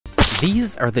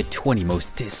These are the 20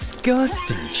 most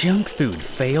disgusting junk food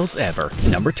fails ever.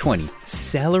 Number 20,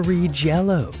 celery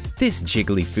jello. This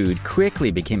jiggly food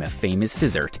quickly became a famous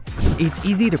dessert. It's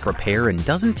easy to prepare and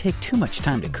doesn't take too much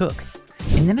time to cook.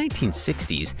 In the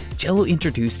 1960s, Jell-O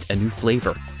introduced a new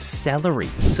flavor, celery.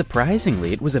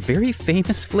 Surprisingly, it was a very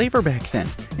famous flavor back then,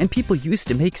 and people used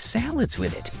to make salads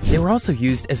with it. They were also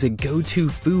used as a go-to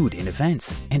food in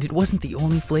events, and it wasn't the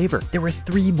only flavor. There were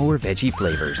 3 more veggie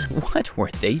flavors. What were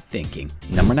they thinking?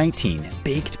 Number 19,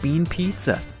 baked bean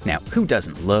pizza. Now, who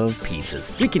doesn't love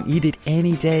pizzas? We can eat it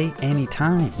any day,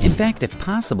 anytime. In fact, if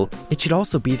possible, it should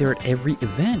also be there at every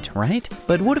event, right?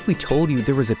 But what if we told you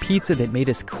there was a pizza that made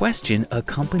us question a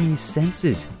company's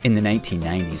senses? In the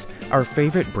 1990s, our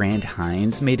favorite brand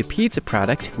Heinz made a pizza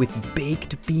product with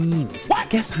baked beans.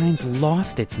 Guess Heinz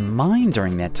lost its mind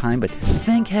during that time, but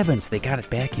thank heavens they got it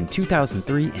back in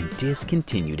 2003 and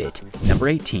discontinued it. Number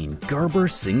 18, Gerber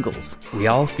singles. We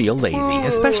all feel lazy,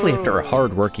 especially after a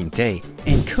hard-working day,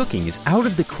 and cooking is out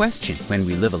of the question when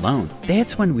we live alone.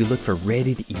 That's when we look for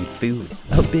ready-to-eat food.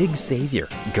 A big savior,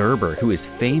 Gerber, who is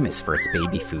famous for its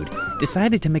baby food,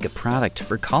 decided to make a product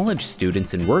for college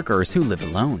students and workers who live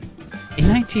alone. In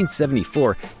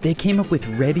 1974, they came up with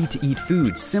ready-to-eat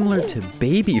food similar to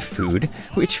baby food,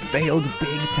 which failed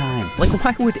big time. Like,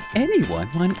 why would anyone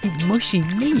want to eat mushy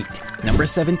meat? Number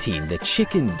 17, the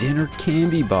chicken dinner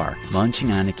candy bar.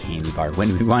 Munching on a candy bar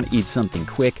when we want to eat something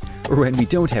quick or when we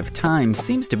don't have time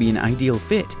seems to be an ideal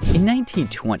fit. In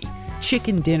 1920,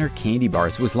 chicken dinner candy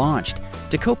bars was launched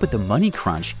to cope with the money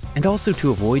crunch and also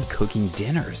to avoid cooking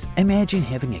dinners. Imagine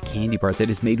having a candy bar that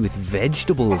is made with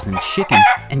vegetables and chicken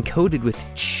and coated with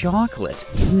chocolate.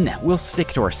 Nah, we'll stick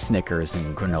to our Snickers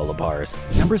and granola bars.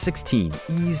 Number 16,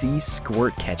 easy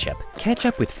squirt ketchup.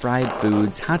 Ketchup with fried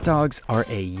foods, hot dogs are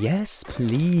a yes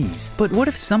please. But what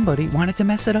if somebody wanted to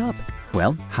mess it up?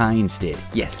 Well, Heinz did.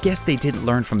 Yes, guess they didn't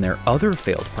learn from their other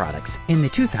failed products. In the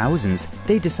 2000s,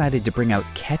 they decided to bring out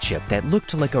ketchup that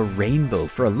looked like a rainbow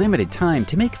for a limited time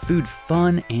to make food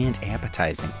fun and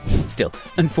appetizing. Still,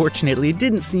 unfortunately, it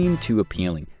didn't seem too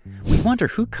appealing. We wonder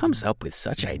who comes up with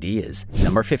such ideas.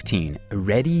 Number 15,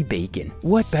 ready bacon.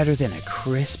 What better than a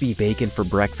crispy bacon for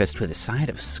breakfast with a side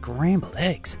of scrambled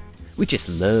eggs? We just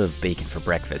love bacon for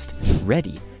breakfast.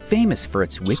 Ready, famous for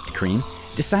its whipped cream,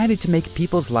 decided to make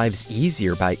people's lives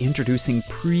easier by introducing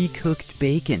pre-cooked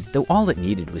bacon. Though all it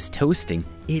needed was toasting,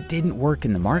 it didn't work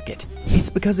in the market. It's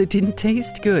because it didn't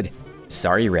taste good.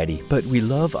 Sorry, Ready, but we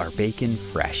love our bacon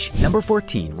fresh. Number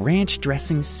 14, ranch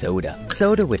dressing soda.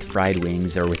 Soda with fried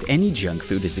wings or with any junk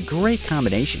food is a great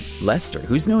combination. Lester,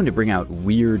 who's known to bring out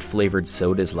weird flavored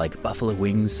sodas like buffalo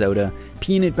wings soda,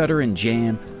 peanut butter and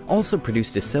jam, also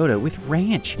produced a soda with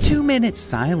ranch. 2-minute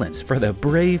silence for the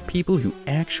brave people who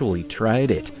actually tried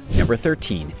it. Number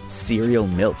 13, cereal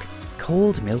milk.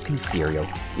 Cold milk and cereal.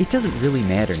 It doesn't really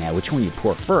matter now which one you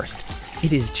pour first.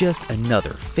 It is just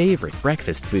another favorite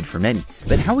breakfast food for many.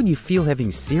 But how would you feel having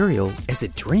cereal as a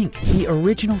drink? The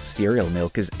original cereal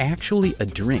milk is actually a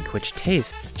drink which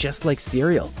tastes just like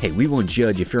cereal. Hey, we won't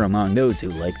judge if you're among those who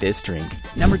like this drink.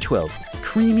 Number 12,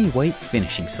 creamy white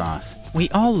finishing sauce. We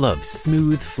all love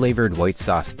smooth flavored white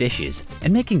sauce dishes,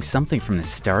 and making something from the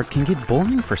start can get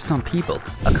boring for some people.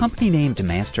 A company named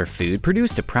Master Food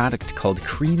produced a product called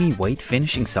creamy white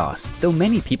finishing sauce. Though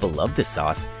many people love the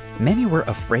sauce, many were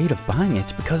afraid of buying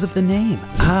it because of the name.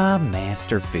 Ah,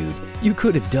 Master Food. You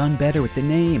could have done better with the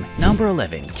name. Number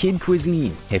 11, Kid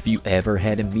Cuisine. Have you ever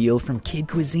had a meal from Kid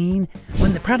Cuisine?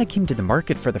 When the product came to the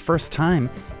market for the first time,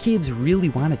 kids really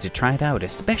wanted to try it out,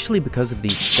 especially because of the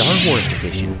Star Wars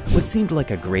edition. What seemed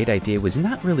like a great idea was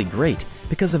not really great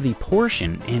because of the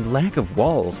portion and lack of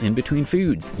walls in between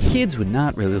foods. Kids would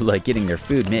not really like getting their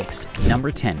food mixed.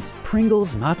 Number 10,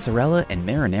 Pringles mozzarella and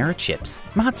marinara chips.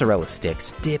 Mozzarella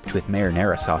sticks dipped with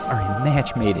marinara sauce are a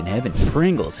match made in heaven.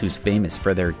 Pringles, who's famous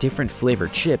for their different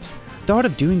flavored chips, thought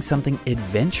of doing something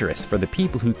adventurous for the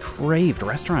people who craved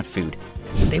restaurant food.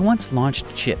 They once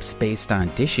launched chips based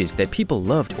on dishes that people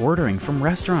loved ordering from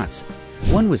restaurants.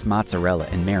 One was mozzarella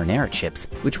and marinara chips,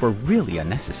 which were really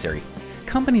unnecessary.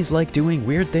 Companies like doing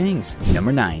weird things.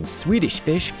 Number 9, Swedish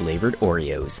fish flavored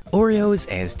Oreos. Oreos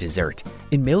as dessert,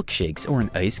 in milkshakes or in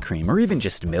ice cream or even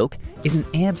just milk, is an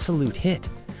absolute hit.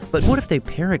 But what if they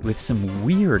pair it with some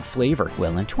weird flavor?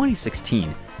 Well, in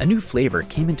 2016, a new flavor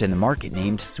came into the market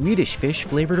named Swedish fish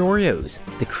flavored Oreos.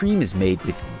 The cream is made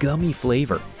with gummy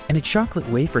flavor and a chocolate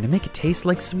wafer to make it taste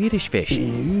like Swedish fish.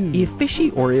 If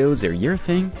fishy Oreos are your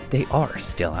thing, they are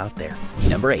still out there.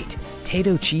 Number 8,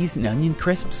 Tato cheese and onion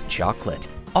crisps chocolate.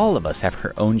 All of us have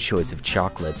our own choice of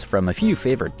chocolates from a few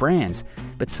favorite brands,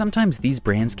 but sometimes these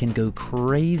brands can go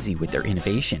crazy with their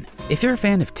innovation. If you're a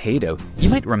fan of Tato, you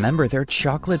might remember their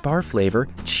chocolate bar flavor,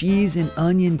 cheese and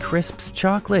onion crisps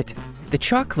chocolate. The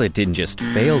chocolate didn't just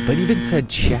fail, but even said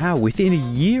ciao within a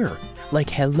year. Like,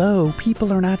 hello,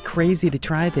 people are not crazy to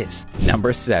try this.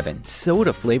 Number 7.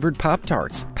 Soda-flavored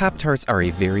Pop-Tarts. Pop-Tarts are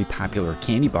a very popular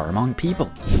candy bar among people.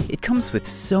 It comes with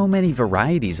so many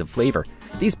varieties of flavor.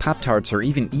 These Pop-Tarts are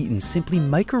even eaten simply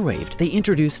microwaved. They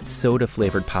introduced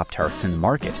soda-flavored Pop-Tarts in the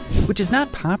market, which is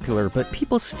not popular, but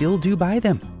people still do buy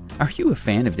them. Are you a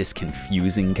fan of this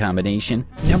confusing combination?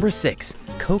 Number 6.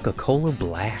 Coca-Cola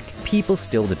Black. People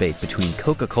still debate between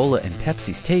Coca-Cola and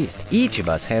Pepsi's taste. Each of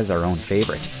us has our own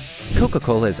favorite.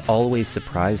 Coca-Cola has always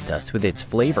surprised us with its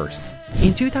flavors.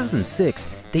 In 2006,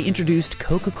 they introduced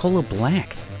Coca-Cola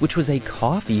Black, which was a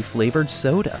coffee-flavored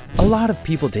soda. A lot of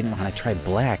people didn't want to try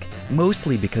black,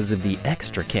 mostly because of the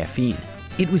extra caffeine.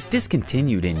 It was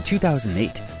discontinued in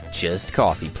 2008. Just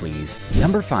coffee, please.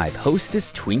 Number 5.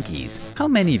 Hostess Twinkies. How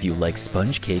many of you like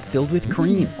sponge cake filled with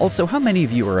cream? Also, how many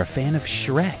of you are a fan of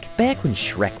Shrek? Back when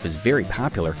Shrek was very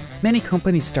popular, many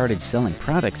companies started selling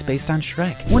products based on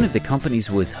Shrek. One of the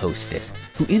companies was Hostess,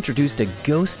 who introduced a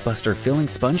Ghostbuster filling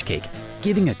sponge cake,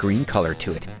 giving a green color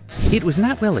to it. It was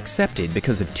not well accepted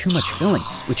because of too much filling,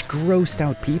 which grossed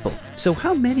out people. So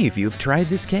how many of you have tried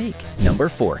this cake? Number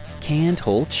 4. Canned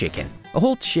whole chicken. A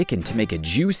whole chicken to make a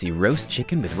juicy roast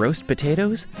chicken with roast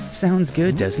potatoes? Sounds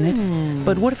good, doesn't it?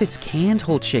 But what if it's canned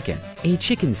whole chicken? A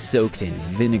chicken soaked in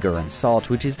vinegar and salt,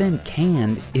 which is then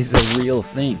canned, is a real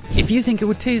thing. If you think it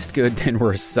would taste good, then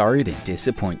we're sorry to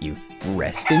disappoint you.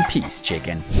 Rest in peace,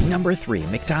 chicken. Number 3.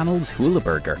 McDonald's Hula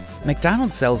Burger.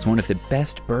 McDonald's sells one of the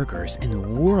best burgers in the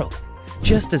world.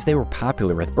 Just as they were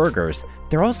popular with burgers,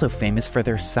 they're also famous for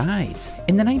their sides.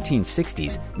 In the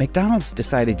 1960s, McDonald's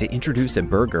decided to introduce a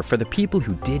burger for the people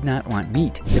who did not want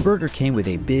meat. The burger came with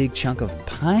a big chunk of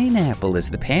pineapple as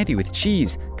the patty with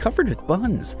cheese, covered with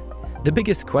buns. The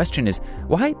biggest question is,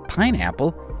 why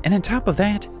pineapple? And on top of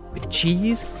that, with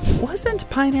cheese? Wasn't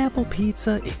pineapple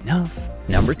pizza enough?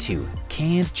 Number 2.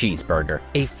 Canned cheeseburger.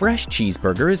 A fresh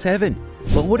cheeseburger is heaven.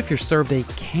 But what if you're served a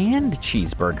canned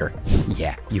cheeseburger?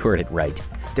 Yeah, you heard it right.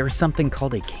 There is something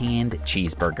called a canned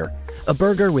cheeseburger. A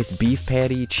burger with beef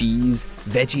patty, cheese,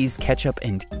 veggies, ketchup,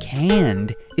 and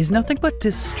canned is nothing but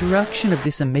destruction of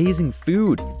this amazing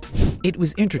food. It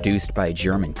was introduced by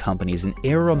German companies, an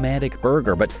aromatic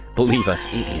burger, but believe us,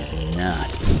 it is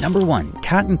not. Number 1.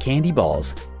 Cotton candy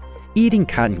balls. Eating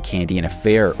cotton candy in a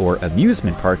fair or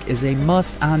amusement park is a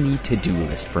must on the to-do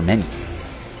list for many.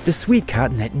 The sweet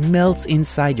cotton that melts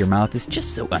inside your mouth is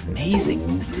just so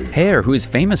amazing. Hare, who is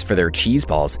famous for their cheese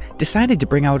balls, decided to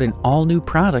bring out an all-new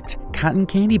product, cotton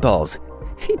candy balls.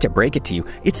 Hate to break it to you,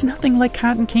 it's nothing like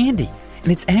cotton candy,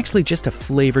 and it's actually just a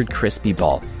flavored crispy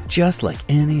ball, just like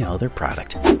any other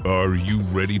product. Are you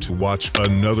ready to watch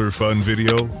another fun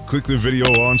video? Click the video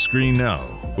on screen now,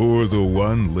 or the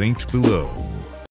one linked below.